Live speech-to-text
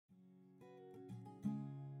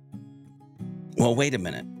well, wait a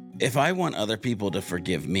minute. If I want other people to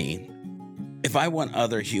forgive me, if I want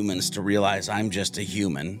other humans to realize I'm just a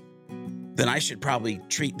human, then I should probably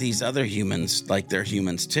treat these other humans like they're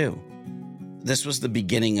humans too. This was the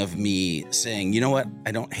beginning of me saying, you know what?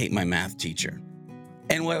 I don't hate my math teacher.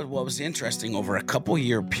 And what was interesting, over a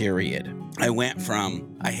couple-year period, I went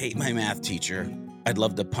from, I hate my math teacher, I'd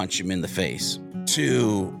love to punch him in the face,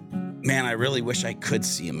 to, man, I really wish I could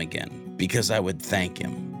see him again because I would thank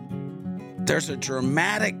him. There's a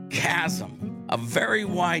dramatic chasm, a very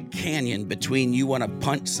wide canyon between you want to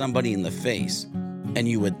punch somebody in the face and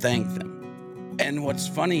you would thank them. And what's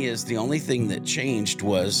funny is the only thing that changed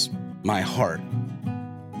was my heart.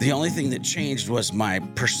 The only thing that changed was my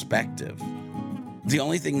perspective. The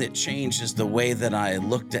only thing that changed is the way that I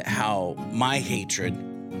looked at how my hatred,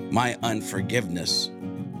 my unforgiveness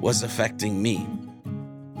was affecting me.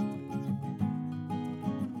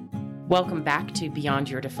 Welcome back to Beyond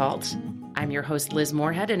Your Default. I'm your host, Liz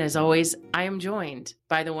Moorhead, and as always, I am joined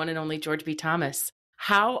by the one and only George B. Thomas.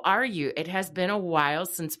 How are you? It has been a while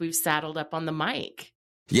since we've saddled up on the mic.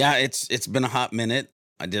 Yeah, it's been a hot minute.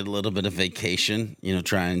 I did a little bit of vacation,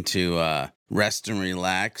 trying to rest and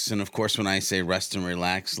relax. And of course, when I say rest and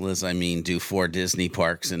relax, Liz, I mean do 4 Disney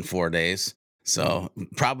parks in 4 days. So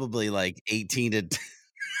probably like 18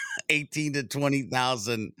 to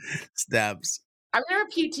 20,000 steps. I'm going to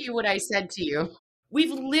repeat to you what I said to you.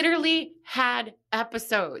 We've literally had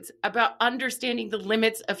episodes about understanding the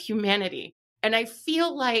limits of humanity. And I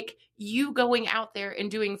feel like you going out there and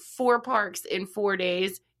doing 4 parks in 4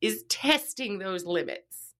 days is testing those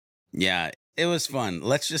limits. Yeah, it was fun.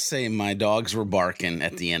 Let's just say my dogs were barking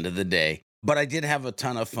at the end of the day, but I did have a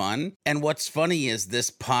ton of fun. And what's funny is this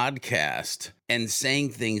podcast and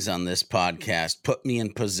saying things on this podcast put me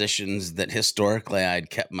in positions that historically I'd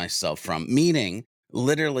kept myself from, meaning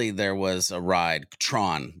literally there was a ride,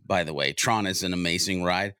 Tron, by the way. Tron is an amazing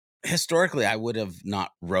ride. Historically, I would have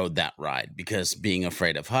not rode that ride because being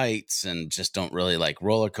afraid of heights and just don't really like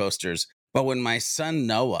roller coasters. But when my son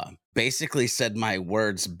Noah basically said my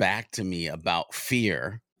words back to me about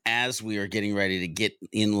fear as we were getting ready to get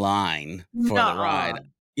in line for the ride.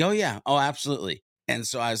 Oh, yeah. Oh, absolutely. And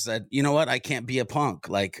so I said, you know what? I can't be a punk.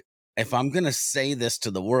 Like, if I'm going to say this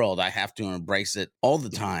to the world, I have to embrace it all the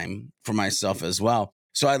time for myself as well.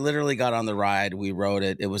 So I literally got on the ride. We rode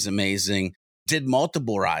it. It was amazing. Did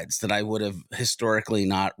multiple rides that I would have historically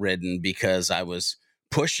not ridden because I was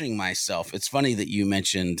pushing myself. It's funny that you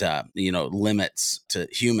mentioned, limits to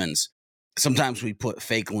humans. Sometimes we put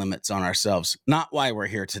fake limits on ourselves. Not why we're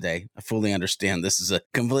here today. I fully understand this is a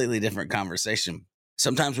completely different conversation.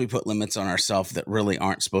 Sometimes we put limits on ourselves that really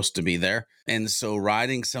aren't supposed to be there. And so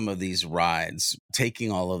riding some of these rides,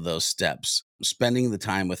 taking all of those steps, spending the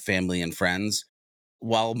time with family and friends,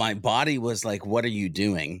 while my body was like, what are you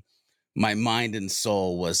doing? My mind and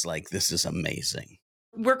soul was like, this is amazing.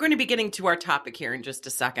 We're going to be getting to our topic here in just a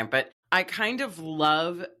second, but I kind of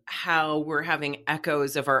love how we're having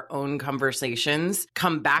echoes of our own conversations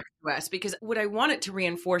come back to us, because what I wanted to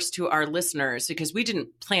reinforce to our listeners, because we didn't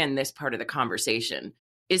plan this part of the conversation,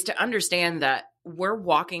 is to understand that we're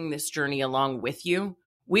walking this journey along with you.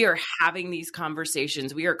 We are having these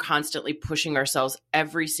conversations. We are constantly pushing ourselves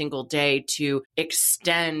every single day to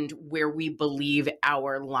extend where we believe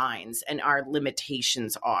our lines and our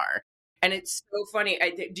limitations are. And it's so funny.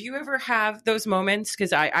 Do you ever have those moments?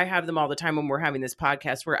 Because I have them all the time when we're having this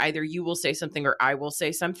podcast where either you will say something or I will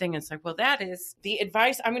say something. It's like, well, that is the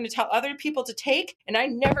advice I'm going to tell other people to take, and I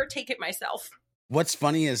never take it myself. What's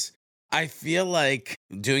funny is I feel like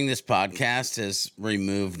doing this podcast has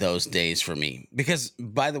removed those days for me. Because,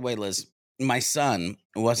 by the way, Liz, my son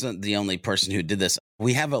wasn't the only person who did this.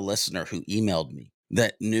 We have a listener who emailed me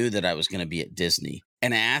that knew that I was going to be at Disney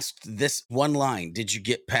and asked this one line: did you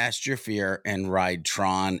get past your fear and ride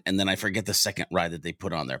Tron? And then I forget the second ride that they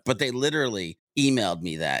put on there, but they literally emailed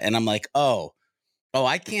me that. And I'm like, oh,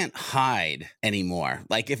 I can't hide anymore.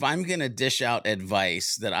 Like, if I'm going to dish out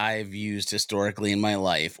advice that I've used historically in my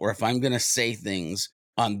life, or if I'm going to say things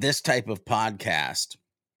on this type of podcast,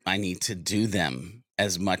 I need to do them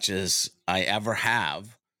as much as I ever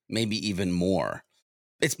have, maybe even more.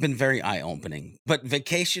 It's been very eye-opening, but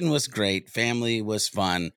vacation was great. Family was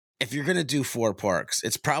fun. If you're going to do 4 parks,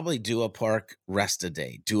 it's probably do a park, rest a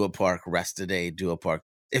day, do a park, rest a day, do a park.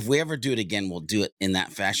 If we ever do it again, we'll do it in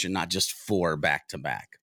that fashion, not just 4 back to back.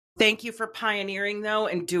 Thank you for pioneering, though,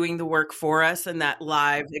 and doing the work for us and that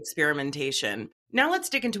live experimentation. Now let's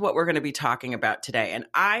dig into what we're going to be talking about today. And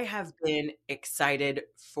I have been excited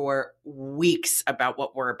for weeks about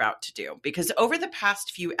what we're about to do, because over the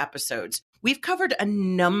past few episodes, we've covered a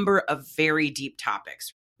number of very deep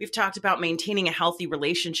topics. We've talked about maintaining a healthy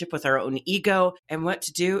relationship with our own ego and what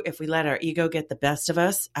to do if we let our ego get the best of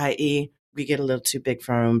us, i.e., we get a little too big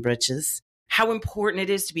for our own britches. How important it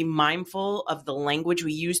is to be mindful of the language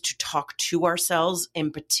we use to talk to ourselves, in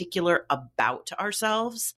particular about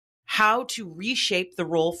ourselves. How to reshape the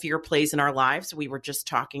role fear plays in our lives. We were just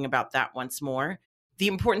talking about that once more. The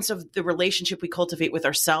importance of the relationship we cultivate with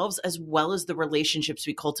ourselves, as well as the relationships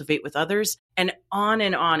we cultivate with others, and on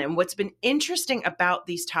and on. And what's been interesting about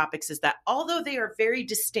these topics is that although they are very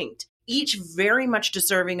distinct, each very much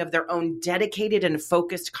deserving of their own dedicated and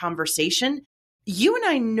focused conversation, you and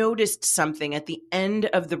I noticed something at the end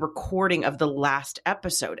of the recording of the last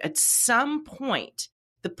episode. At some point,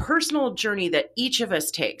 the personal journey that each of us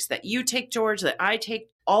takes, that you take, George, that I take,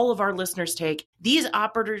 all of our listeners take, these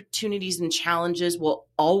opportunities and challenges will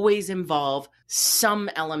always involve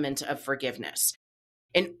some element of forgiveness.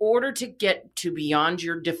 In order to get to beyond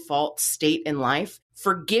your default state in life,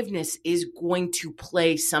 forgiveness is going to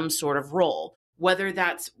play some sort of role, whether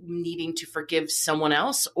that's needing to forgive someone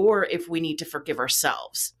else or if we need to forgive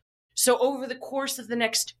ourselves. So over the course of the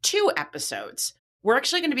next 2 episodes, we're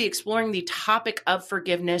actually going to be exploring the topic of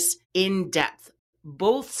forgiveness in depth,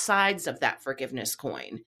 both sides of that forgiveness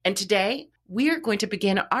coin. And today, we are going to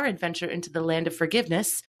begin our adventure into the land of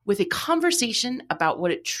forgiveness with a conversation about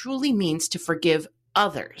what it truly means to forgive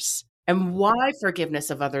others and why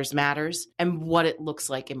forgiveness of others matters and what it looks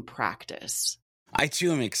like in practice. I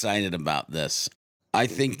too am excited about this. I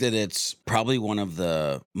think that it's probably one of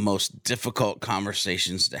the most difficult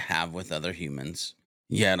conversations to have with other humans.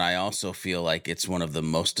 Yet I also feel like it's one of the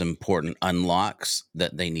most important unlocks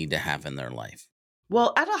that they need to have in their life.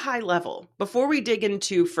 Well, at a high level, before we dig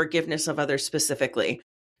into forgiveness of others specifically,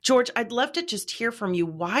 George, I'd love to just hear from you.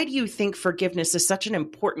 Why do you think forgiveness is such an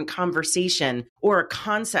important conversation or a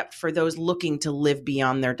concept for those looking to live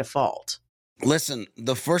beyond their default? Listen,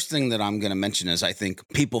 the first thing that I'm going to mention is I think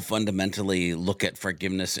people fundamentally look at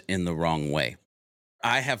forgiveness in the wrong way.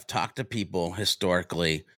 I have talked to people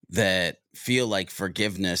historically that feel like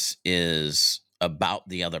forgiveness is about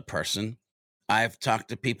the other person. I've talked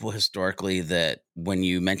to people historically that when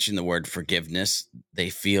you mention the word forgiveness, they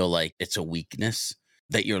feel like it's a weakness,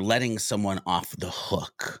 that you're letting someone off the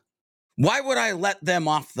hook. Why would I let them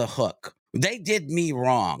off the hook? They did me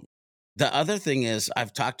wrong. The other thing is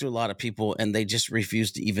I've talked to a lot of people and they just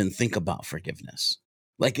refuse to even think about forgiveness.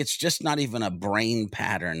 Like it's just not even a brain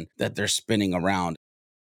pattern that they're spinning around.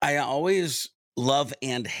 I always love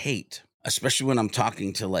and hate, especially when I'm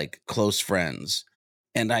talking to like close friends.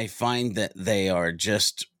 And I find that they are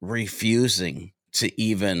just refusing to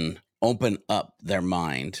even open up their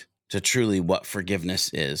mind to truly what forgiveness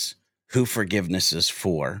is, who forgiveness is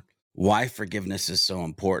for, why forgiveness is so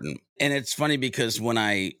important. And it's funny because when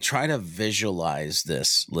I try to visualize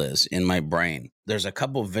this, Liz, in my brain, there's a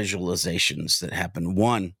couple of visualizations that happen.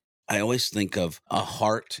 One, I always think of a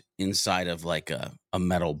heart inside of like a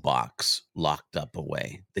metal box locked up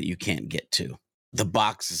away that you can't get to. The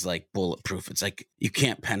box is like bulletproof. It's like you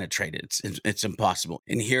can't penetrate it. It's impossible.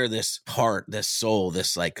 And here this heart, this soul,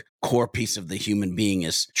 this like core piece of the human being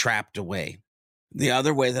is trapped away. The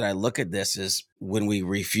other way that I look at this is when we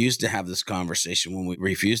refuse to have this conversation, when we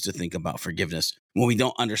refuse to think about forgiveness, when we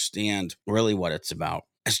don't understand really what it's about.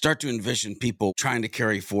 I start to envision people trying to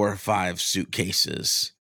carry 4 or 5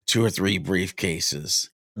 suitcases, 2 or 3 briefcases.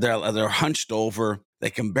 They're hunched over. They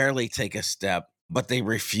can barely take a step, but they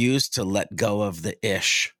refuse to let go of the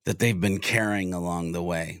ish that they've been carrying along the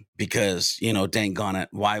way because, dang on it,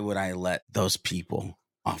 why would I let those people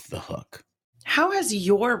off the hook? How has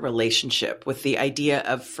your relationship with the idea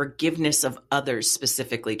of forgiveness of others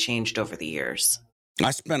specifically changed over the years?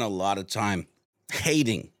 I spent a lot of time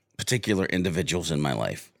hating particular individuals in my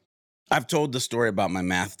life. I've told the story about my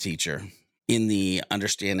math teacher in the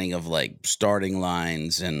understanding of like starting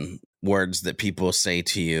lines and words that people say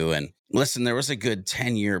to you. And listen, there was a good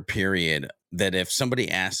 10-year period that if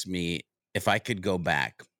somebody asked me if I could go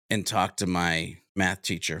back and talk to my math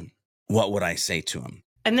teacher, what would I say to him?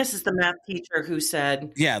 And this is the math teacher who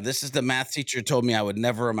said... Yeah, this is the math teacher who told me I would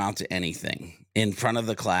never amount to anything in front of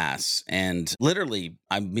the class. And literally,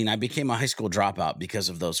 I became a high school dropout because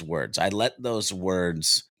of those words. I let those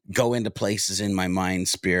words go into places in my mind,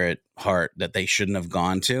 spirit, heart that they shouldn't have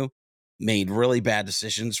gone to. Made really bad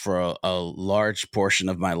decisions for a large portion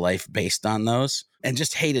of my life based on those. And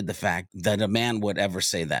just hated the fact that a man would ever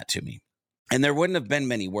say that to me. And there wouldn't have been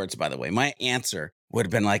many words, by the way. My answer would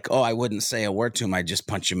have been like, oh, I wouldn't say a word to him. I'd just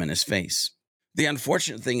punch him in his face. The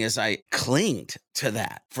unfortunate thing is I clinged to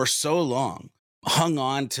that for so long, hung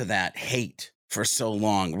on to that hate for so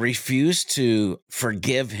long, refused to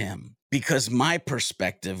forgive him because my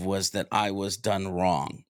perspective was that I was done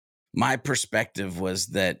wrong. My perspective was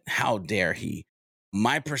that, how dare he?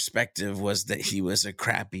 My perspective was that he was a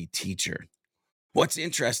crappy teacher. What's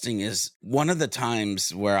interesting is one of the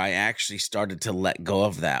times where I actually started to let go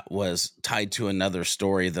of that was tied to another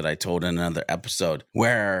story that I told in another episode,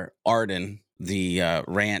 where Arden, the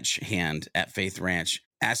ranch hand at Faith Ranch,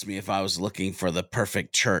 asked me if I was looking for the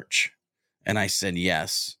perfect church. And I said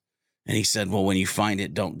yes. And he said, well, when you find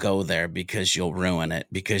it, don't go there because you'll ruin it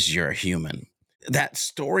because you're a human. That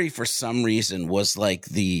story, for some reason, was like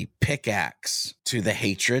the pickaxe to the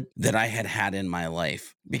hatred that I had had in my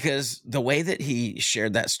life. Because the way that he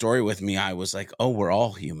shared that story with me, I was like, oh, we're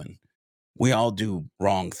all human. We all do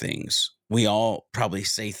wrong things. We all probably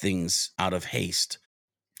say things out of haste,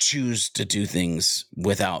 choose to do things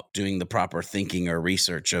without doing the proper thinking or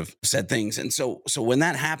research of said things. And so when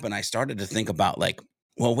that happened, I started to think about like,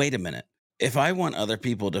 well, wait a minute. If I want other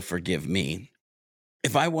people to forgive me,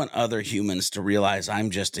 if I want other humans to realize I'm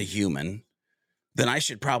just a human, then I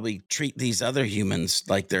should probably treat these other humans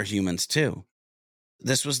like they're humans too.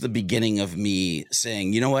 This was the beginning of me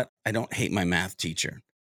saying, you know what? I don't hate my math teacher.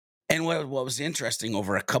 And what was interesting,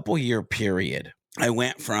 over a couple-year period, I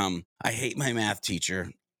went from, I hate my math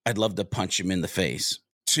teacher, I'd love to punch him in the face,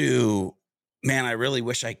 to, man, I really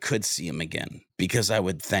wish I could see him again because I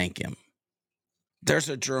would thank him. There's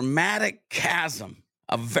a dramatic chasm,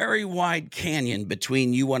 a very wide canyon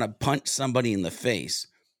between you want to punch somebody in the face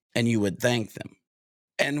and you would thank them.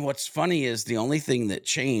 And what's funny is the only thing that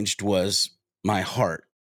changed was my heart.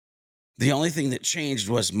 The only thing that changed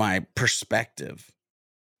was my perspective.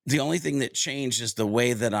 The only thing that changed is the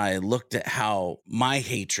way that I looked at how my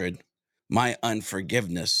hatred, my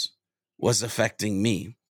unforgiveness was affecting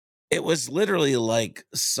me. It was literally like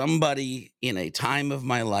somebody in a time of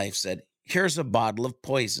my life said, here's a bottle of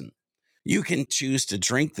poison. You can choose to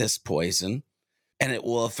drink this poison and it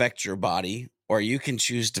will affect your body, or you can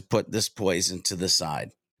choose to put this poison to the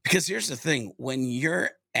side. Because here's the thing, when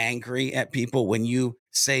you're angry at people, when you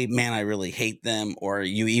say, man, I really hate them, or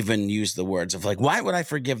you even use the words of like, why would I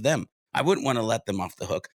forgive them? I wouldn't want to let them off the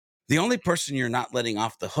hook. The only person you're not letting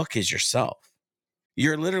off the hook is yourself.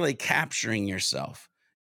 You're literally capturing yourself.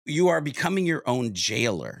 You are becoming your own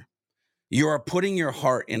jailer. You are putting your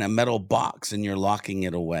heart in a metal box and you're locking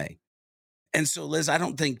it away. And so, Liz, I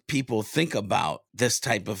don't think people think about this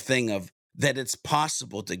type of thing of that it's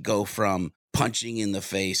possible to go from punching in the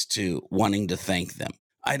face to wanting to thank them.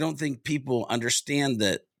 I don't think people understand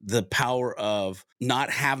that the power of not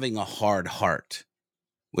having a hard heart,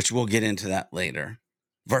 which we'll get into that later,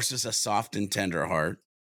 versus a soft and tender heart.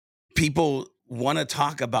 People want to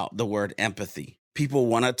talk about the word empathy. People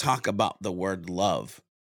want to talk about the word love.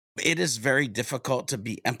 It is very difficult to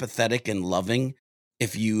be empathetic and loving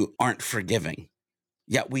if you aren't forgiving.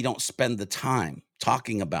 Yet we don't spend the time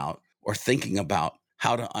talking about or thinking about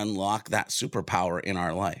how to unlock that superpower in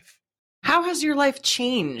our life. How has your life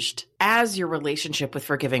changed as your relationship with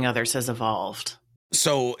forgiving others has evolved?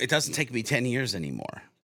 So it doesn't take me 10 years anymore.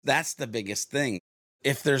 That's the biggest thing.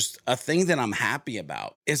 If there's a thing that I'm happy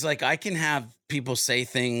about, is like I can have people say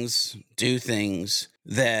things, do things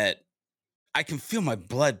that I can feel my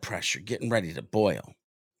blood pressure getting ready to boil.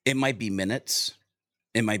 It might be minutes.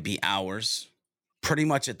 It might be hours. Pretty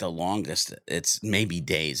much at the longest, it's maybe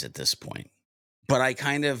days at this point. But I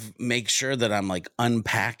kind of make sure that I'm like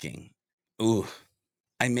unpacking.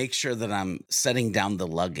 I make sure that I'm setting down the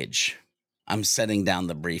luggage. I'm setting down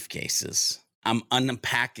the briefcases. I'm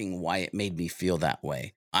unpacking why it made me feel that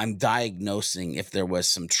way. I'm diagnosing if there was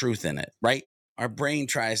some truth in it, right? Our brain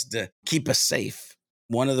tries to keep us safe.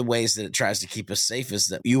 One of the ways that it tries to keep us safe is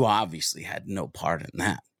that you obviously had no part in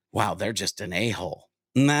that. Wow, they're just an a-hole.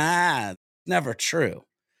 Nah, never true.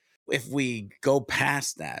 If we go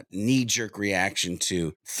past that knee-jerk reaction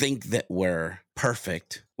to think that we're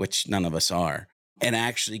perfect, which none of us are, and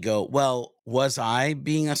actually go, well, was I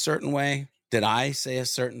being a certain way? Did I say a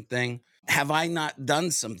certain thing? Have I not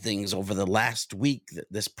done some things over the last week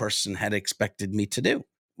that this person had expected me to do?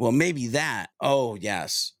 Well, maybe that. Oh,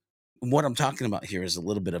 yes. What I'm talking about here is a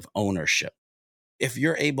little bit of ownership. If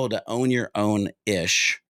you're able to own your own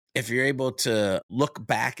ish, if you're able to look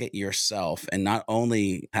back at yourself and not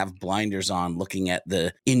only have blinders on looking at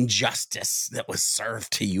the injustice that was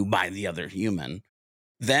served to you by the other human,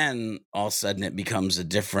 then all of a sudden it becomes a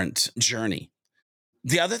different journey.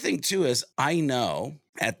 The other thing too is I know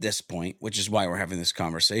at this point, which is why we're having this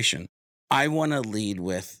conversation, I want to lead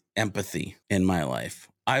with empathy in my life.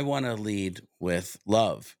 I want to lead with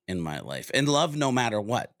love in my life, and love no matter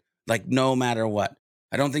what, like no matter what.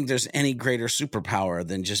 I don't think there's any greater superpower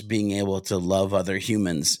than just being able to love other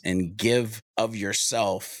humans and give of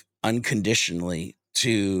yourself unconditionally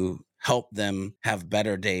to help them have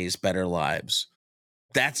better days, better lives.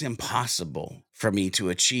 That's impossible for me to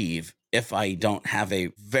achieve if I don't have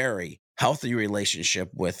a very healthy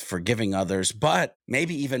relationship with forgiving others, but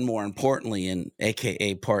maybe even more importantly, in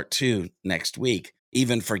AKA part 2 next week,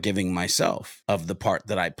 even forgiving myself of the part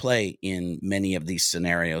that I play in many of these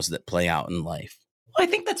scenarios that play out in life. Well, I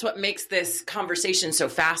think that's what makes this conversation so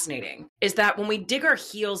fascinating, is that when we dig our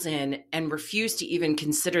heels in and refuse to even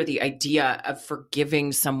consider the idea of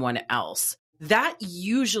forgiving someone else, that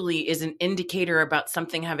usually is an indicator about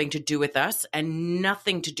something having to do with us and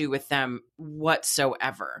nothing to do with them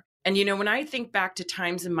whatsoever. And, when I think back to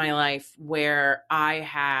times in my life where I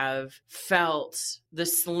have felt the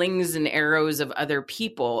slings and arrows of other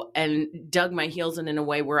people and dug my heels in a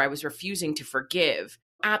way where I was refusing to forgive,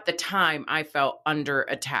 at the time I felt under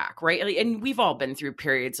attack, right? And we've all been through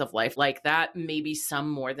periods of life like that, maybe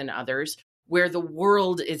some more than others, where the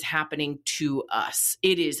world is happening to us.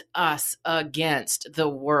 It is us against the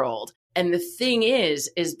world. And the thing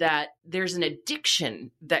is that there's an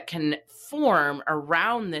addiction that can form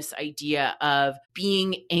around this idea of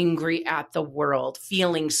being angry at the world,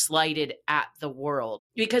 feeling slighted at the world.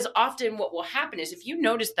 Because often what will happen is if you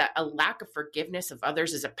notice that a lack of forgiveness of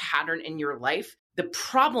others is a pattern in your life, the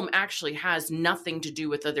problem actually has nothing to do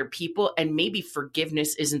with other people, and maybe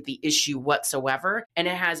forgiveness isn't the issue whatsoever. And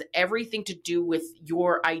it has everything to do with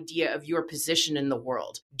your idea of your position in the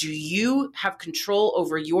world. Do you have control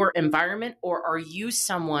over your environment, or are you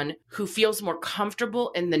someone who feels more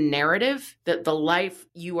comfortable in the narrative that the life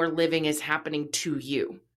you are living is happening to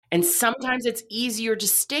you? And sometimes it's easier to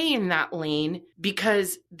stay in that lane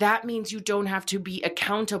because that means you don't have to be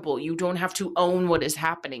accountable. You don't have to own what is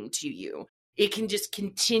happening to you. It can just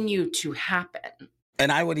continue to happen.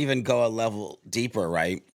 And I would even go a level deeper,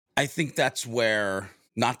 right? I think that's where,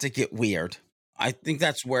 not to get weird, I think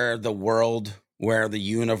that's where the world, where the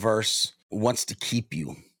universe wants to keep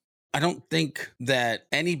you. I don't think that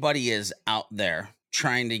anybody is out there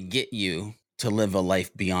trying to get you to live a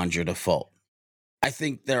life beyond your default. I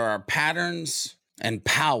think there are patterns and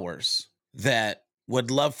powers that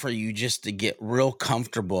would love for you just to get real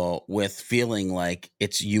comfortable with feeling like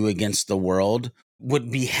it's you against the world, would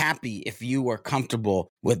be happy if you were comfortable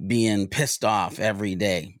with being pissed off every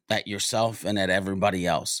day at yourself and at everybody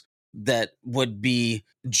else, that would be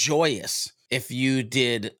joyous if you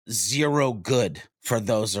did zero good for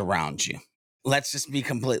those around you. Let's just be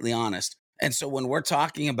completely honest. And so when we're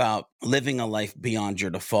talking about living a life beyond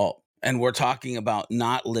your default, and we're talking about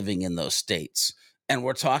not living in those states, and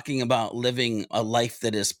we're talking about living a life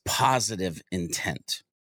that is positive intent,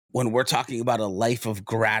 when we're talking about a life of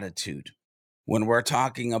gratitude, when we're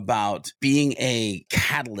talking about being a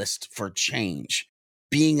catalyst for change,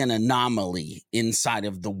 being an anomaly inside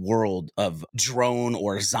of the world of drone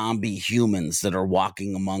or zombie humans that are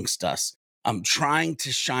walking amongst us, I'm trying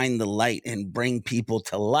to shine the light and bring people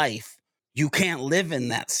to life. You can't live in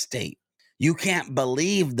that state. You can't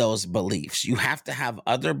believe those beliefs. You have to have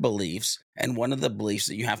other beliefs. And one of the beliefs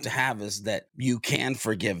that you have to have is that you can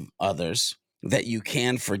forgive others, that you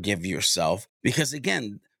can forgive yourself. Because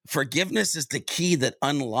again, forgiveness is the key that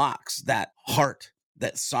unlocks that heart,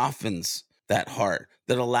 that softens that heart,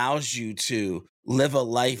 that allows you to live a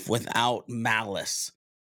life without malice.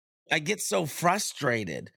 I get so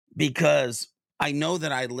frustrated because I know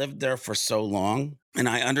that I lived there for so long, and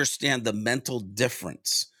I understand the mental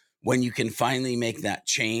difference when you can finally make that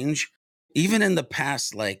change. Even in the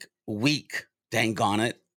past week, dang on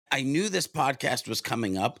it, I knew this podcast was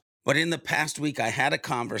coming up, but in the past week, I had a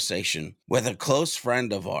conversation with a close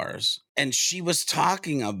friend of ours, and she was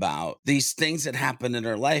talking about these things that happened in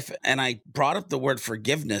her life. And I brought up the word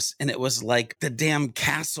forgiveness, and it was like the damn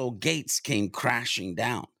castle gates came crashing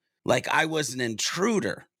down. Like I was an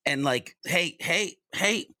intruder, and like,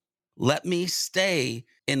 hey, let me stay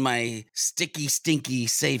in my sticky, stinky,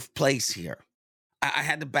 safe place here. I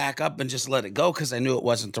had to back up and just let it go because I knew it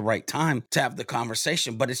wasn't the right time to have the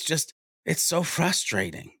conversation. But it's so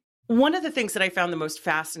frustrating. One of the things that I found the most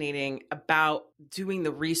fascinating about doing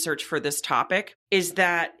the research for this topic is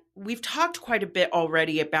that we've talked quite a bit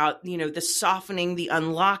already about, the softening, the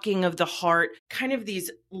unlocking of the heart, kind of these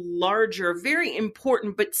larger, very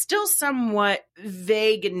important, but still somewhat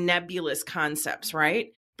vague and nebulous concepts,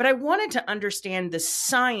 right? But I wanted to understand the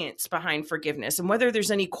science behind forgiveness and whether there's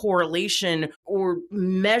any correlation or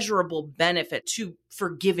measurable benefit to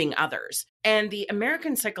forgiving others. And the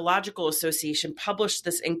American Psychological Association published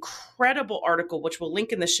this incredible article, which we'll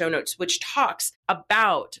link in the show notes, which talks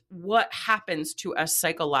about what happens to us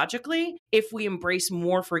psychologically if we embrace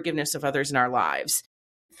more forgiveness of others in our lives.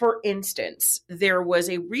 For instance, there was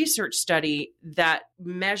a research study that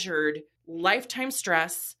measured lifetime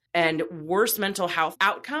stress and worse mental health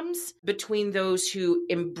outcomes between those who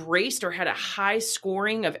embraced or had a high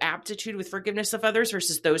scoring of aptitude with forgiveness of others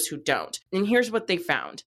versus those who don't. And here's what they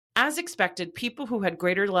found. As expected, people who had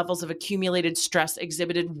greater levels of accumulated stress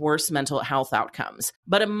exhibited worse mental health outcomes.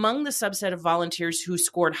 But among the subset of volunteers who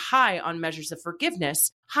scored high on measures of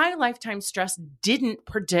forgiveness, high lifetime stress didn't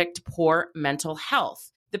predict poor mental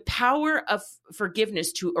health. The power of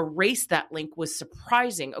forgiveness to erase that link was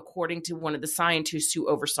surprising, according to one of the scientists who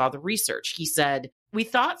oversaw the research. He said, "We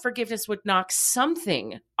thought forgiveness would knock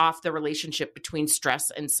something off the relationship between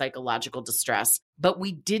stress and psychological distress, but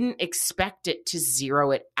we didn't expect it to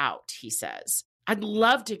zero it out," he says. I'd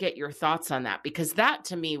love to get your thoughts on that, because that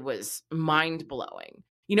to me was mind-blowing.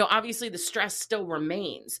 Obviously the stress still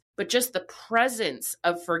remains, but just the presence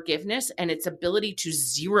of forgiveness and its ability to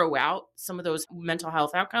zero out some of those mental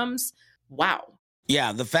health outcomes. Wow.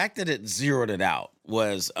 Yeah, the fact that it zeroed it out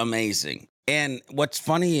was amazing. And what's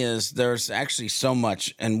funny is there's actually so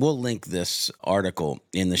much, and we'll link this article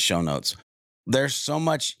in the show notes. There's so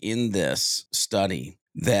much in this study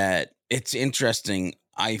that it's interesting.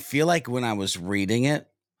 I feel like when I was reading it,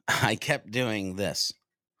 I kept doing this.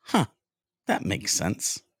 That makes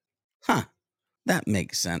sense. That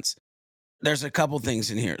makes sense. There's a couple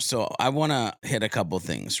things in here. So I want to hit a couple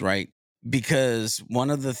things, right? Because one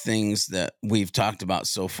of the things that we've talked about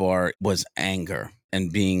so far was anger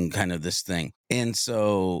and being kind of this thing. And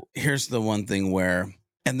so here's the one thing where,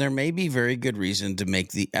 and there may be very good reason to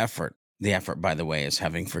make the effort. The effort, by the way, is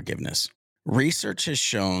having forgiveness. Research has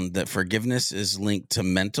shown that forgiveness is linked to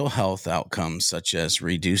mental health outcomes such as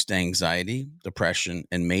reduced anxiety, depression,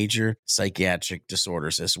 and major psychiatric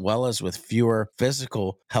disorders, as well as with fewer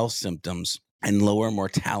physical health symptoms and lower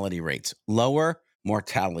mortality rates. Lower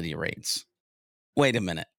mortality rates. Wait a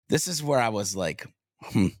minute. This is where I was like,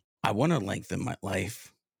 I want to lengthen my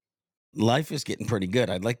life. Life is getting pretty good.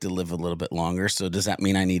 I'd like to live a little bit longer. So does that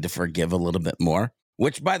mean I need to forgive a little bit more?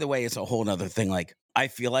 Which, by the way, is a whole nother thing. Like, I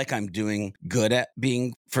feel like I'm doing good at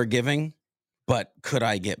being forgiving, but could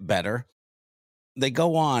I get better? They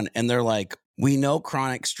go on and they're like, we know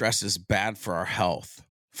chronic stress is bad for our health.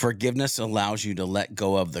 Forgiveness allows you to let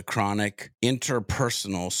go of the chronic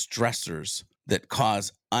interpersonal stressors that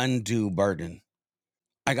cause undue burden.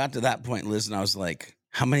 I got to that point, Liz, and I was like,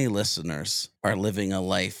 how many listeners are living a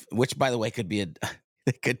life, which, by the way, could be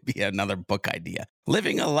it could be another book idea,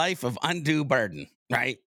 living a life of undue burden,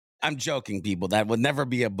 right? I'm joking, people. That would never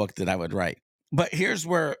be a book that I would write. But here's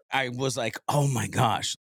where I was like, oh my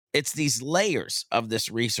gosh, it's these layers of this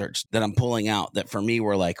research that I'm pulling out that for me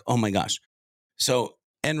were like, oh my gosh. So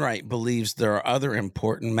Enright believes there are other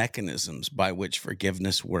important mechanisms by which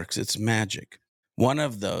forgiveness works its magic. One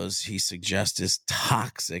of those, he suggests, is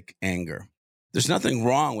toxic anger. There's nothing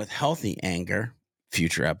wrong with healthy anger,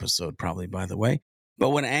 future episode probably, by the way. But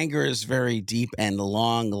when anger is very deep and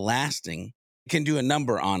long-lasting, it can do a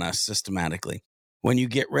number on us systematically. When you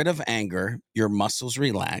get rid of anger, your muscles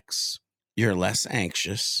relax, you're less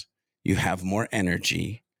anxious, you have more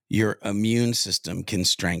energy, your immune system can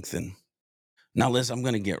strengthen. Now, Liz, I'm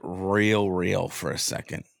going to get real for a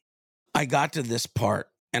second. I got to this part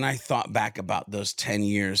and I thought back about those 10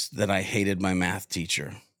 years that I hated my math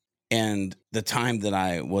teacher and the time that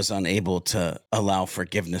I was unable to allow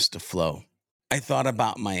forgiveness to flow. I thought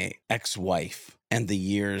about my ex-wife and the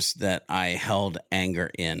years that I held anger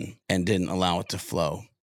in and didn't allow it to flow.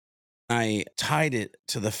 I tied it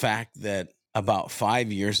to the fact that about 5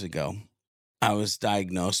 years ago, I was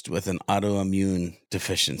diagnosed with an autoimmune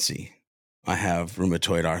deficiency. I have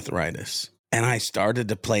rheumatoid arthritis. And I started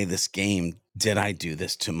to play this game. Did I do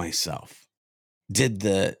this to myself? Did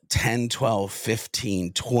the 10, 12,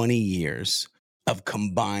 15, 20 years of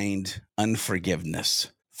combined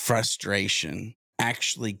unforgiveness, frustration,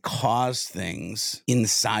 actually cause things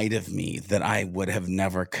inside of me that I would have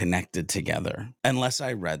never connected together unless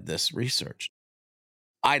I read this research?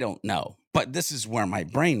 I don't know, but this is where my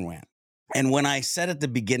brain went. And when I said at the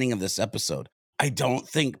beginning of this episode, I don't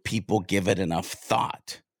think people give it enough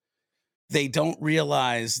thought. They don't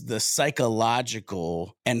realize the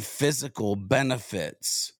psychological and physical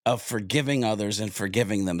benefits of forgiving others and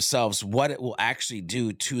forgiving themselves, what it will actually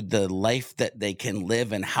do to the life that they can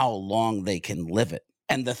live and how long they can live it,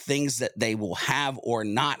 and the things that they will have or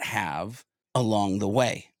not have along the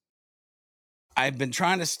way. I've been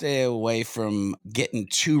trying to stay away from getting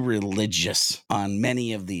too religious on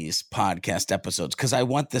many of these podcast episodes because I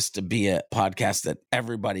want this to be a podcast that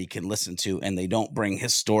everybody can listen to and they don't bring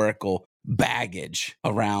historical baggage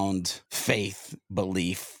around faith,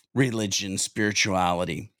 belief, religion,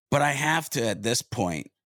 spirituality. But I have to, at this point,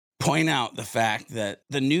 point out the fact that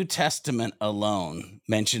the New Testament alone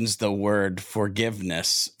mentions the word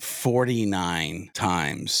forgiveness 49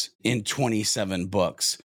 times in 27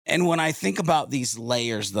 books. And when I think about these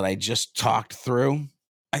layers that I just talked through,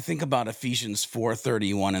 I think about Ephesians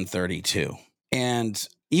 4:31 and 32. And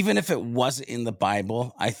even if it wasn't in the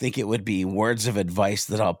Bible, I think it would be words of advice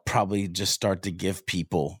that I'll probably just start to give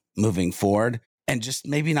people moving forward. And just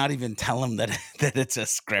maybe not even tell them that it's a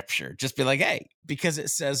scripture. Just be like, hey, because it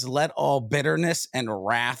says, let all bitterness and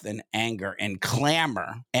wrath and anger and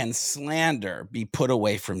clamor and slander be put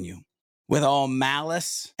away from you, with all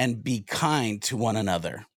malice, and be kind to one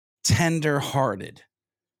another, tender-hearted,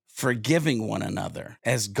 forgiving one another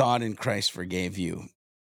as God in Christ forgave you.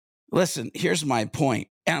 Listen, here's my point,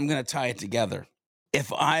 and I'm going to tie it together.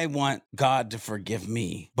 If I want God to forgive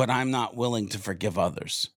me, but I'm not willing to forgive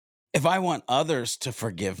others, if I want others to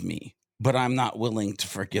forgive me, but I'm not willing to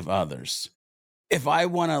forgive others, if I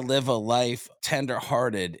want to live a life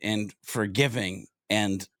tender-hearted and forgiving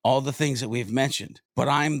and all the things that we've mentioned, but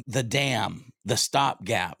I'm the dam, the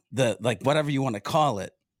stopgap, the whatever you want to call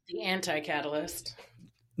it. The anti-catalyst.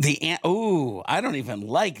 I don't even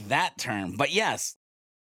like that term, but yes,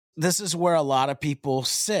 this is where a lot of people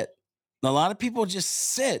sit. A lot of people just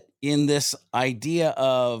sit in this idea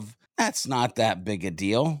of, that's not that big a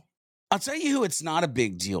deal. I'll tell you who it's not a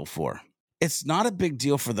big deal for. It's not a big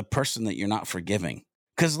deal for the person that you're not forgiving.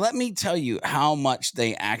 Because let me tell you how much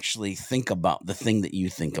they actually think about the thing that you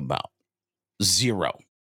think about. Zero.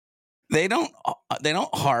 They don't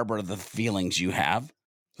harbor the feelings you have.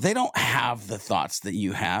 They don't have the thoughts that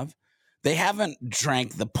you have. They haven't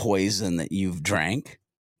drank the poison that you've drank.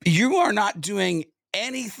 You are not doing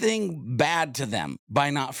anything bad to them by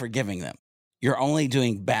not forgiving them. You're only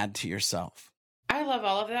doing bad to yourself. I love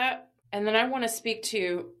all of that. And then I want to speak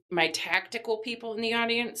to my tactical people in the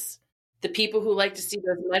audience, the people who like to see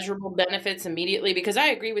those measurable benefits immediately, because I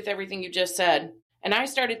agree with everything you just said. And I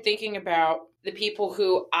started thinking about the people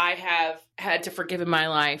who I have had to forgive in my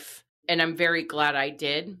life, and I'm very glad I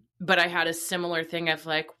did. But I had a similar thing of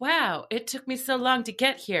like, wow, it took me so long to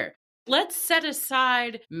get here. Let's set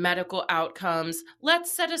aside medical outcomes.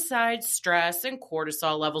 Let's set aside stress and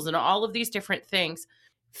cortisol levels and all of these different things.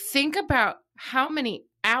 Think about how many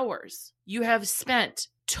hours you have spent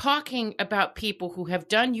talking about people who have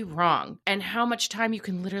done you wrong and how much time you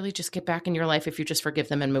can literally just get back in your life if you just forgive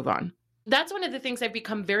them and move on. That's one of the things I've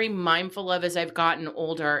become very mindful of as I've gotten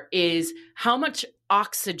older is how much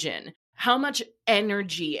oxygen, how much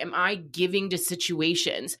energy am I giving to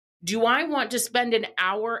situations? Do I want to spend an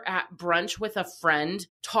hour at brunch with a friend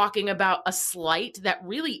talking about a slight that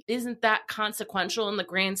really isn't that consequential in the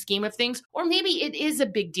grand scheme of things? Or maybe it is a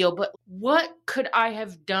big deal, but what could I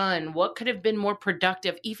have done? What could have been more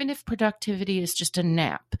productive, even if productivity is just a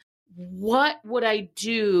nap? What would I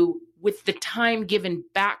do with the time given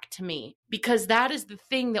back to me? Because that is the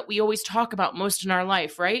thing that we always talk about most in our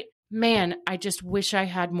life, right? Man, I just wish I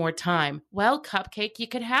had more time. Well, Cupcake, you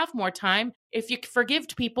could have more time if you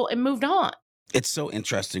forgived people and moved on. It's so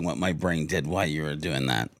interesting what my brain did while you were doing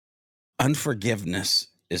that. Unforgiveness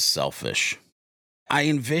is selfish. I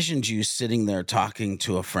envisioned you sitting there talking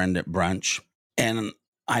to a friend at brunch, and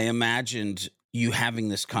I imagined you having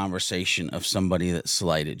this conversation of somebody that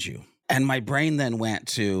slighted you. And my brain then went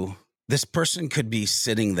to, this person could be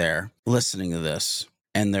sitting there listening to this,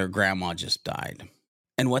 and their grandma just died.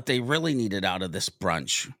 And what they really needed out of this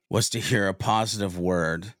brunch was to hear a positive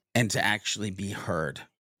word and to actually be heard.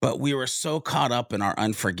 But we were so caught up in our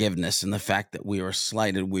unforgiveness and the fact that we were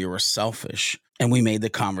slighted, we were selfish, and we made the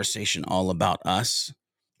conversation all about us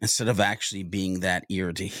instead of actually being that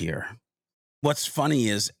ear to hear. What's funny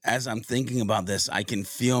is, as I'm thinking about this, I can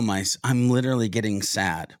feel I'm literally getting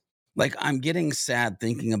sad. Like, I'm getting sad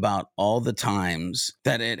thinking about all the times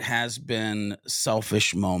that it has been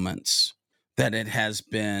selfish moments, that it has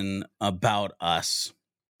been about us,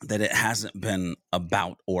 that it hasn't been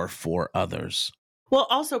about or for others. Well,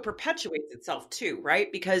 also perpetuates itself too,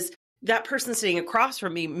 right? Because that person sitting across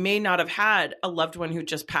from me may not have had a loved one who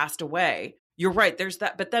just passed away. You're right, there's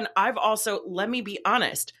that. But then I've also, let me be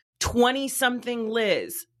honest, 20-something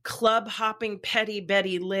Liz, club hopping petty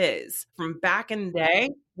Betty Liz from back in the day,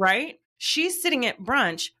 right? She's sitting at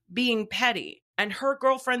brunch being petty. And her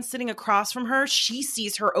girlfriend sitting across from her, she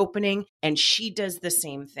sees her opening and she does the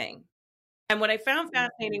same thing. And what I found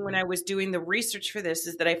fascinating when I was doing the research for this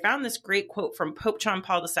is that I found this great quote from Pope John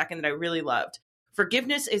Paul II that I really loved.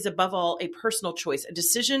 Forgiveness is above all a personal choice, a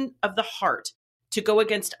decision of the heart to go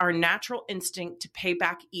against our natural instinct to pay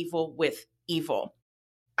back evil with evil.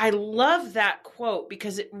 I love that quote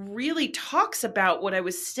because it really talks about what I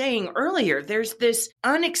was saying earlier. There's this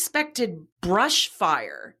unexpected brush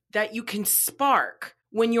fire that you can spark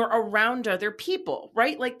when you're around other people,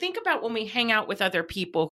 right? Like think about when we hang out with other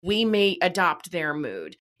people, we may adopt their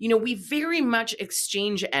mood. We very much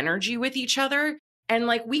exchange energy with each other. And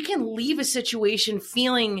like we can leave a situation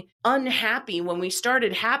feeling unhappy when we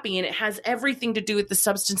started happy, and it has everything to do with the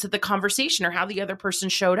substance of the conversation or how the other person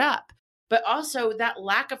showed up. But also that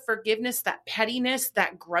lack of forgiveness, that pettiness,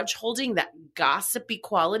 that grudge holding, that gossipy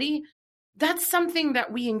quality, that's something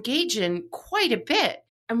that we engage in quite a bit.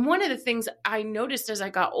 And one of the things I noticed as I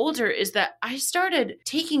got older is that I started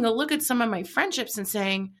taking a look at some of my friendships and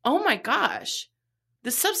saying, oh my gosh,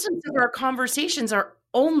 the substance of our conversations are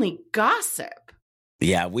only gossip.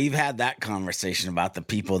 Yeah, we've had that conversation about the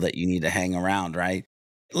people that you need to hang around, right?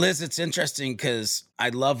 Liz, it's interesting because I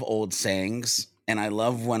love old sayings, and I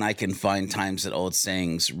love when I can find times that old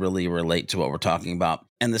sayings really relate to what we're talking about.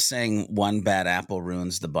 And the saying, one bad apple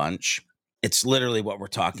ruins the bunch, it's literally what we're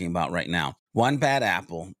talking about right now. One bad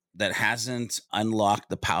apple that hasn't unlocked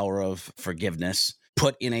the power of forgiveness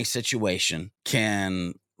put in a situation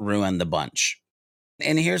can ruin the bunch.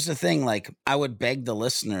 And here's the thing, like, I would beg the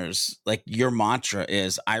listeners, like, your mantra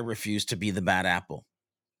is, I refuse to be the bad apple.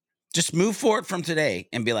 Just move forward from today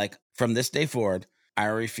and be like, from this day forward, I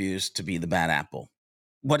refuse to be the bad apple.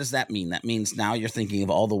 What does that mean? That means now you're thinking of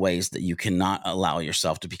all the ways that you cannot allow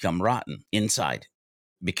yourself to become rotten inside,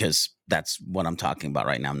 because that's what I'm talking about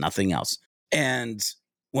right now, nothing else. And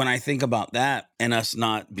when I think about that and us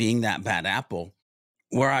not being that bad apple,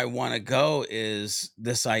 where I want to go is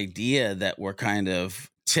this idea that we're kind of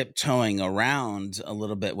tiptoeing around a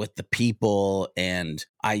little bit with the people. And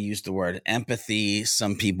I use the word empathy.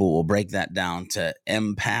 Some people will break that down to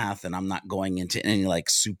empath. And I'm not going into any like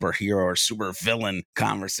superhero or super villain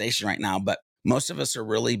conversation right now. But most of us are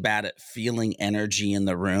really bad at feeling energy in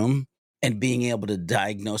the room and being able to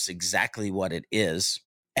diagnose exactly what it is,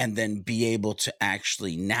 and then be able to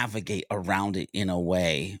actually navigate around it in a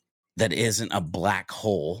way that isn't a black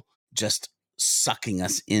hole just sucking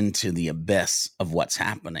us into the abyss of what's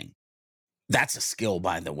happening. That's a skill,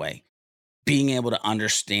 by the way. Being able to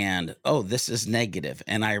understand, oh, this is negative,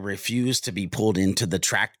 and I refuse to be pulled into the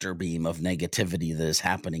tractor beam of negativity that is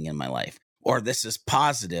happening in my life. Or this is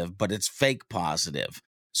positive, but it's fake positive.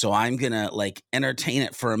 So I'm going to like entertain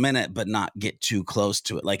it for a minute, but not get too close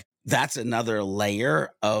to it. Like that's another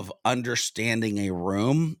layer of understanding a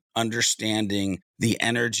room, understanding the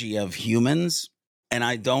energy of humans. And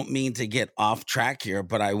I don't mean to get off track here,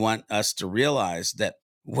 but I want us to realize that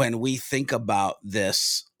when we think about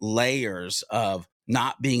this layers of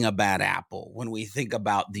not being a bad apple, when we think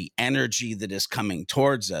about the energy that is coming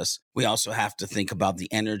towards us, we also have to think about the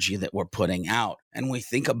energy that we're putting out. And we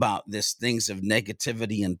think about these things of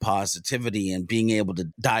negativity and positivity and being able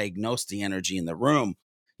to diagnose the energy in the room.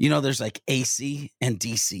 There's like AC and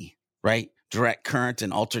DC, right? Direct current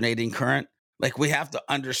and alternating current. Like we have to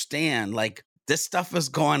understand, like this stuff is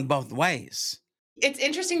going both ways. It's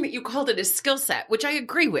interesting that you called it a skill set, which I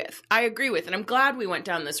agree with. And I'm glad we went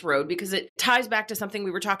down this road because it ties back to something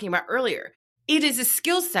we were talking about earlier. It is a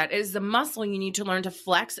skill set. It is the muscle you need to learn to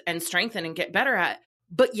flex and strengthen and get better at,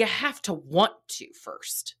 but you have to want to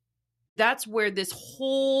first. That's where this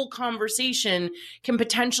whole conversation can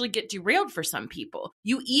potentially get derailed for some people.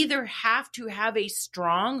 You either have to have a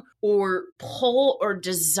strong or pull or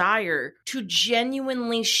desire to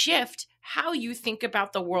genuinely shift how you think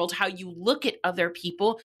about the world, how you look at other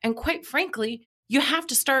people. And quite frankly, you have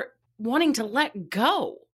to start wanting to let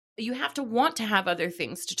go. You have to want to have other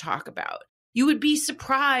things to talk about. You would be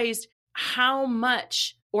surprised how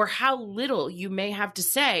much or how little you may have to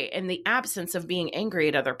say in the absence of being angry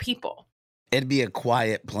at other people. It'd be a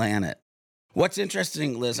quiet planet. What's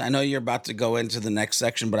interesting, Liz, I know you're about to go into the next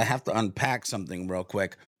section, but I have to unpack something real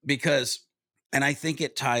quick and I think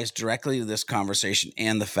it ties directly to this conversation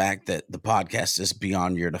and the fact that the podcast is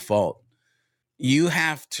beyond your default. You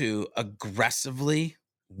have to aggressively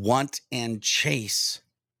want and chase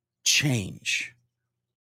change.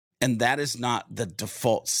 And that is not the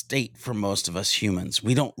default state for most of us humans.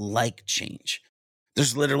 We don't like change.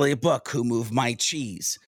 There's literally a book, Who Moved My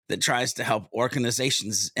Cheese, that tries to help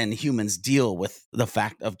organizations and humans deal with the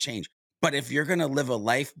fact of change. But if you're going to live a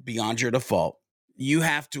life beyond your default, you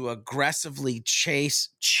have to aggressively chase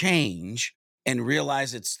change and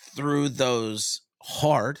realize it's through those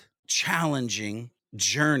hard, challenging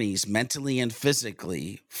journeys, mentally and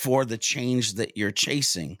physically, for the change that you're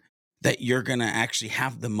chasing, that you're going to actually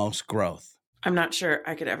have the most growth. I'm not sure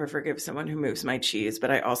I could ever forgive someone who moves my cheese,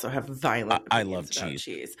 but I also have violent I love about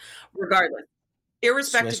cheese. Regardless.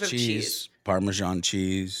 Irrespective Swiss of cheese. cheese, Parmesan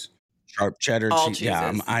cheese, sharp cheddar All cheese.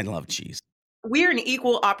 Yeah, cheeses. I love cheese. We're an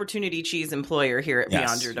equal opportunity cheese employer here at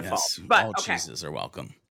Beyond Your Yes, Default. yes. But All okay. cheeses are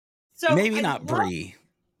welcome. So Maybe I not love brie.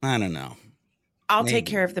 I don't know. I'll take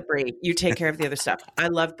Maybe. care of the brie. You take care of the other stuff. I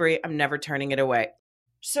love brie. I'm never turning it away.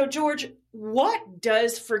 So, George, what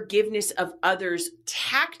does forgiveness of others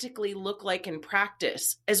tactically look like in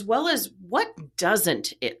practice, as well as what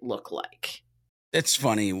doesn't it look like? It's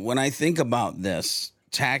funny. When I think about this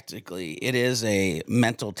tactically, it is a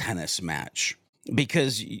mental tennis match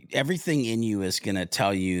because everything in you is going to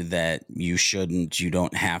tell you that you shouldn't, you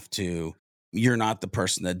don't have to, you're not the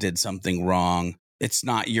person that did something wrong. It's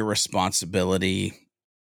not your responsibility.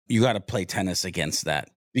 You got to play tennis against that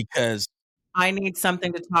because, I need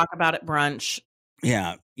something to talk about at brunch.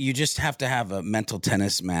 yeah, you just have to have a mental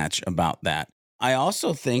tennis match about that. I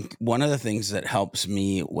also think one of the things that helps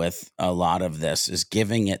me with a lot of this is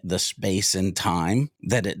giving it the space and time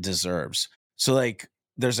that it deserves. So, like,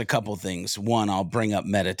 there's a couple things. One, I'll bring up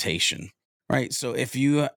meditation, right? So, if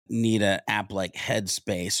you need an app like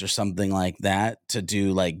Headspace or something like that to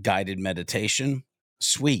do like guided meditation,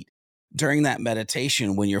 sweet. During that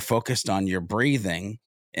meditation, when you're focused on your breathing,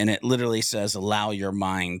 and it literally says, allow your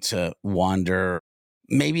mind to wander.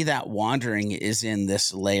 Maybe that wandering is in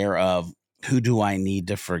this layer of who do I need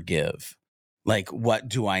to forgive? Like, what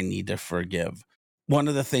do I need to forgive? One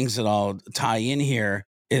of the things that I'll tie in here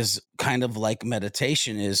is kind of like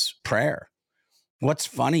meditation is prayer. What's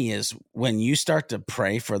funny is when you start to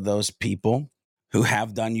pray for those people who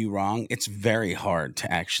have done you wrong, it's very hard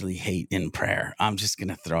to actually hate in prayer. I'm just going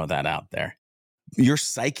to throw that out there. Your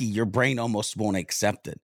psyche, your brain almost won't accept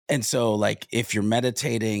it. And so, like, if you're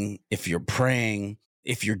meditating, if you're praying,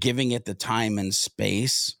 if you're giving it the time and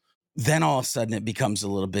space, then all of a sudden it becomes a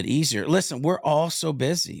little bit easier. Listen, we're all so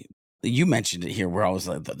busy. You mentioned it here. We're always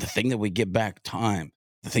like the thing that we give back time,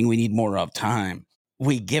 the thing we need more of time.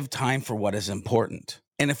 We give time for what is important.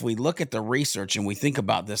 And if we look at the research and we think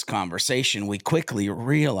about this conversation, we quickly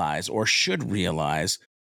realize or should realize,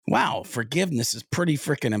 wow, forgiveness is pretty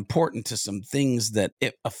freaking important to some things that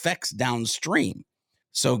it affects downstream.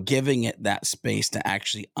 So giving it that space to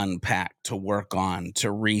actually unpack, to work on,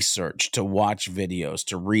 to research, to watch videos,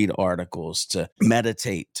 to read articles, to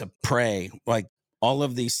meditate, to pray, like all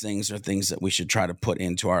of these things are things that we should try to put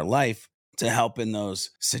into our life to help in those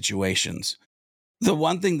situations. The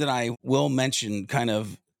one thing that I will mention kind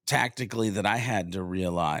of tactically that I had to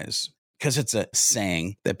realize, because it's a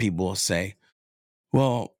saying that people will say,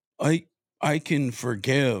 well, I can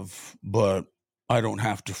forgive, but I don't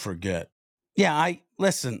have to forget. Yeah,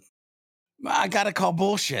 listen, I got to call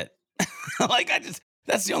bullshit.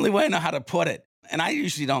 That's the only way I know how to put it. And I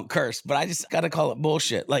usually don't curse, but I just got to call it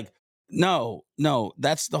bullshit. Like, no,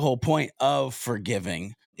 that's the whole point of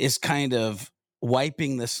forgiving is kind of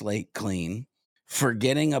wiping the slate clean,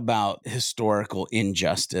 forgetting about historical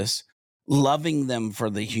injustice, loving them for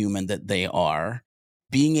the human that they are,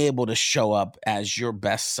 being able to show up as your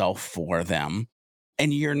best self for them.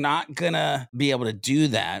 And you're not going to be able to do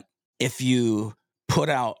that if you put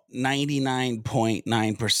out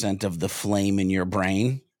 99.9% of the flame in your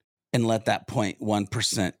brain and let that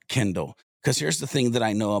 0.1% kindle. Because here's the thing that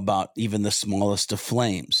I know about even the smallest of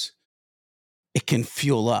flames. It can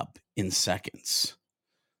fuel up in seconds.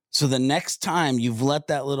 So the next time you've let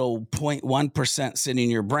that little 0.1% sit in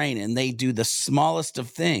your brain and they do the smallest of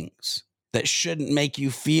things that shouldn't make you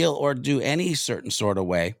feel or do any certain sort of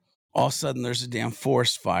way, all of a sudden there's a damn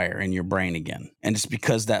forest fire in your brain again. And it's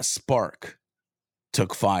because that spark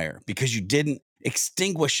took fire because you didn't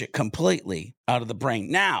extinguish it completely out of the brain.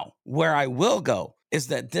 Now, where I will go is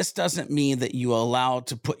that this doesn't mean that you allow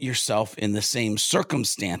to put yourself in the same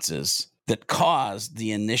circumstances that caused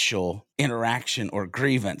the initial interaction or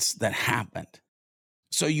grievance that happened.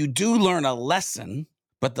 So you do learn a lesson,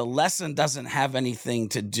 but the lesson doesn't have anything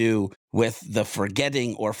to do with the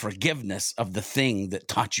forgetting or forgiveness of the thing that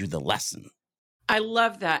taught you the lesson. I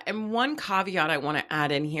love that. And one caveat I want to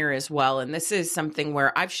add in here as well, and this is something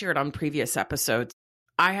where I've shared on previous episodes,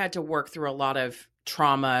 I had to work through a lot of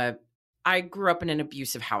trauma. I grew up in an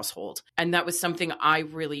abusive household, and that was something I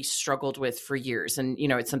really struggled with for years. And, you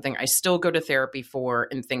know, it's something I still go to therapy for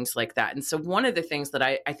and things like that. And so one of the things that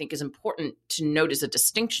I think is important to note is a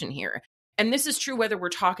distinction here. And this is true whether we're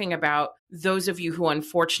talking about those of you who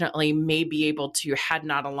unfortunately may be able to had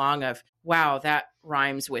not along of, wow, that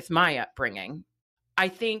rhymes with my upbringing. I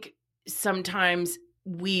think sometimes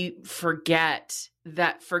we forget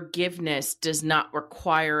that forgiveness does not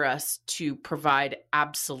require us to provide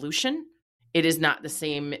absolution. It is not the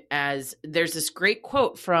same as there's this great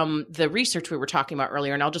quote from the research we were talking about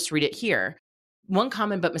earlier, and I'll just read it here. One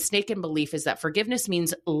common but mistaken belief is that forgiveness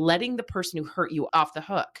means letting the person who hurt you off the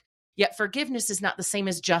hook. Yet forgiveness is not the same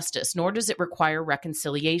as justice, nor does it require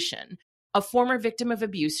reconciliation. A former victim of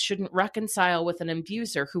abuse shouldn't reconcile with an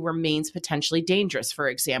abuser who remains potentially dangerous, for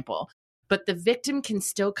example. But the victim can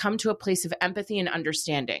still come to a place of empathy and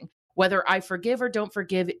understanding. Whether I forgive or don't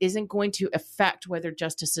forgive isn't going to affect whether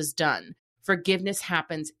justice is done. Forgiveness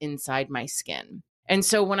happens inside my skin. And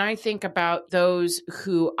so when I think about those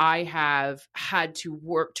who I have had to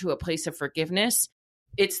work to a place of forgiveness,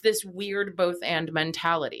 it's this weird both and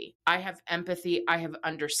mentality. I have empathy, I have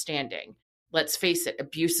understanding. Let's face it,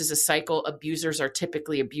 abuse is a cycle. Abusers are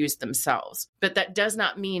typically abused themselves. But that does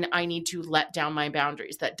not mean I need to let down my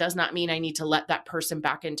boundaries. That does not mean I need to let that person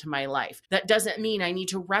back into my life. That doesn't mean I need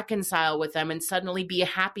to reconcile with them and suddenly be a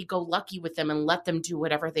happy-go-lucky with them and let them do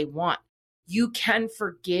whatever they want. You can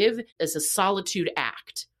forgive as a solitude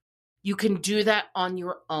act. You can do that on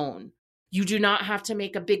your own. You do not have to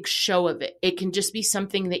make a big show of it. It can just be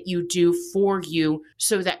something that you do for you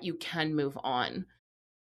so that you can move on.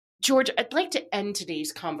 George, I'd like to end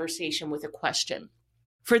today's conversation with a question.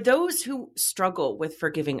 For those who struggle with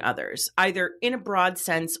forgiving others, either in a broad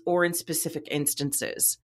sense or in specific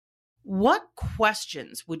instances, what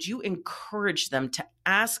questions would you encourage them to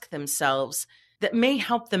ask themselves that may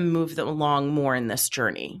help them move them along more in this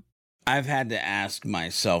journey? I've had to ask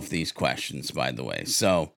myself these questions, by the way.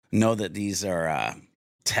 So know that these are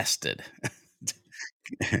tested.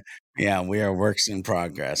 Yeah, we are works in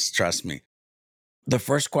progress. Trust me. The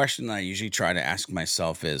first question I usually try to ask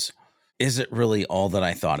myself is it really all that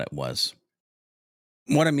I thought it was?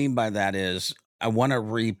 What I mean by that is I want to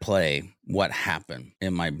replay what happened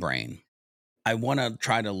in my brain. I want to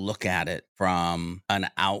try to look at it from an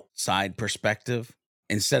outside perspective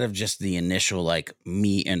instead of just the initial, like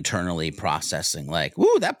me internally processing, like,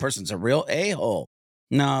 "Ooh, that person's a real a-hole."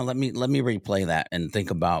 No, let me replay that and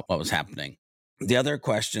think about what was happening. The other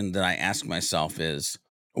question that I ask myself is,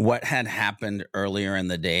 what had happened earlier in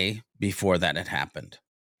the day before that had happened?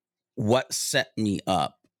 What set me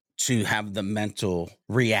up to have the mental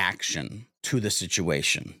reaction to the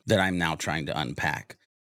situation that I'm now trying to unpack?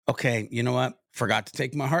 Okay, you know what? Forgot to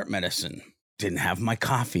take my heart medicine. Didn't have my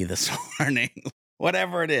coffee this morning.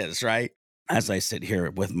 Whatever it is, right? As I sit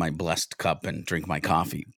here with my blessed cup and drink my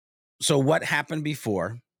coffee. So what happened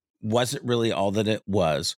before? Was it really all that it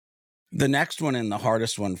was? The next one and the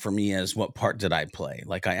hardest one for me is, what part did I play?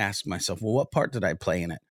 Like I ask myself, well, what part did I play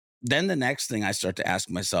in it? Then the next thing I start to ask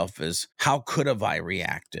myself is, how could have I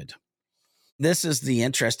reacted? This is the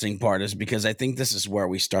interesting part, is because I think this is where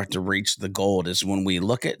we start to reach the gold, is when we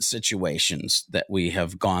look at situations that we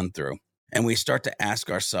have gone through and we start to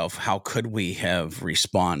ask ourselves, how could we have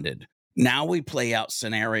responded? Now we play out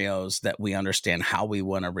scenarios that we understand how we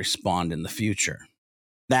want to respond in the future.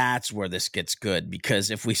 That's where this gets good,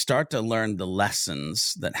 because if we start to learn the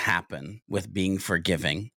lessons that happen with being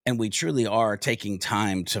forgiving, and we truly are taking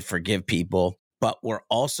time to forgive people, but we're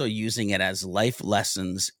also using it as life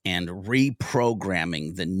lessons and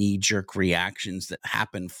reprogramming the knee-jerk reactions that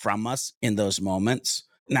happen from us in those moments,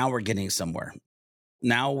 now we're getting somewhere.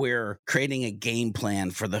 Now we're creating a game plan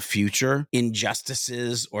for the future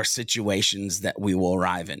injustices or situations that we will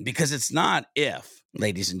arrive in, because it's not if,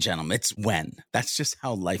 ladies and gentlemen, it's when. That's just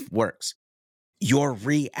how life works. Your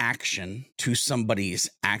reaction to somebody's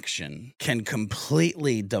action can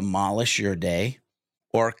completely demolish your day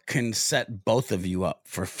or can set both of you up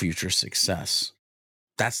for future success.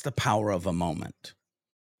 That's the power of a moment.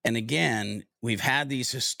 And again, we've had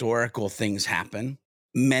these historical things happen.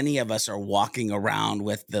 Many of us are walking around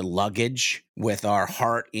with the luggage, with our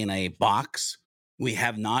heart in a box. We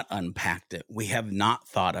have not unpacked it. We have not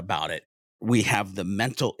thought about it. We have the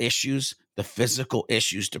mental issues, the physical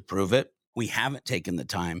issues to prove it. We haven't taken the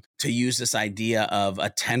time to use this idea of a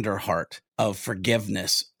tender heart, of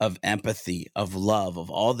forgiveness, of empathy, of love, of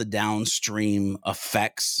all the downstream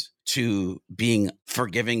effects to being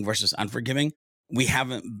forgiving versus unforgiving. We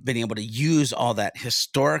haven't been able to use all that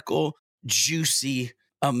historical, juicy,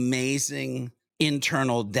 amazing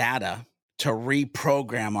internal data to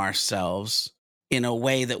reprogram ourselves in a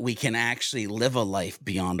way that we can actually live a life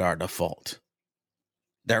beyond our default.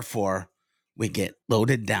 Therefore, we get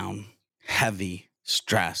loaded down, heavy,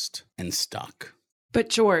 stressed, and stuck. But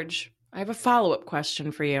George, I have a follow-up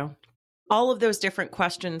question for you. All of those different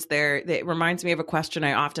questions there, it reminds me of a question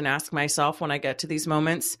I often ask myself when I get to these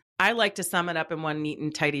moments. I like to sum it up in one neat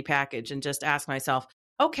and tidy package and just ask myself,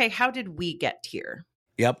 okay, how did we get here?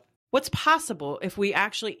 Yep. What's possible if we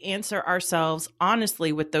actually answer ourselves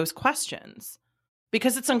honestly with those questions?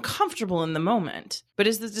 Because it's uncomfortable in the moment, but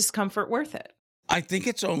is the discomfort worth it? I think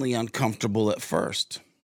it's only uncomfortable at first.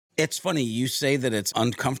 It's funny, you say that it's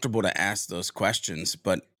uncomfortable to ask those questions,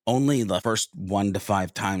 but only the first 1 to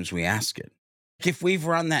 5 times we ask it. If we've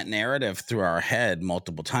run that narrative through our head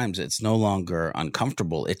multiple times, it's no longer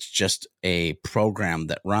uncomfortable. It's just a program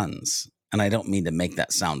that runs. And I don't mean to make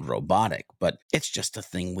that sound robotic, but it's just a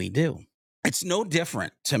thing we do. It's no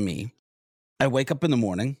different to me. I wake up in the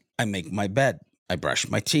morning, I make my bed, I brush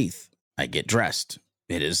my teeth, I get dressed.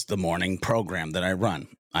 It is the morning program that I run.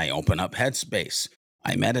 I open up Headspace,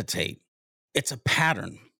 I meditate. It's a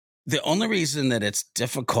pattern. The only reason that it's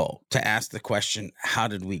difficult to ask the question, how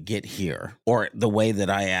did we get here? Or the way that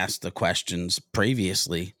I asked the questions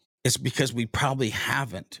previously is because we probably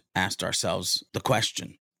haven't asked ourselves the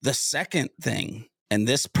question. The second thing, and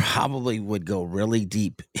this probably would go really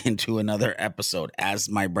deep into another episode as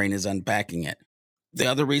my brain is unpacking it. The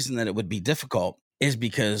other reason that it would be difficult is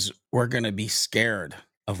because we're going to be scared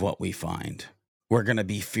of what we find. We're going to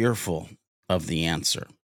be fearful of the answer.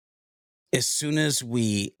 As soon as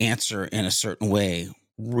we answer in a certain way,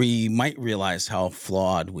 we might realize how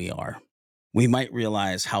flawed we are. We might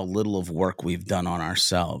realize how little of work we've done on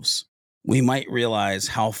ourselves. We might realize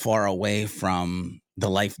how far away from the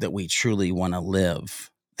life that we truly want to live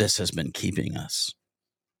this has been keeping us.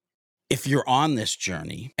 If you're on this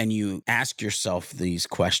journey and you ask yourself these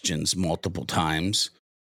questions multiple times,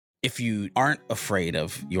 if you aren't afraid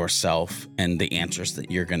of yourself and the answers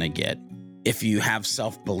that you're going to get, if you have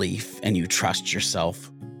self-belief and you trust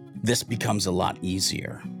yourself, this becomes a lot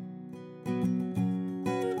easier.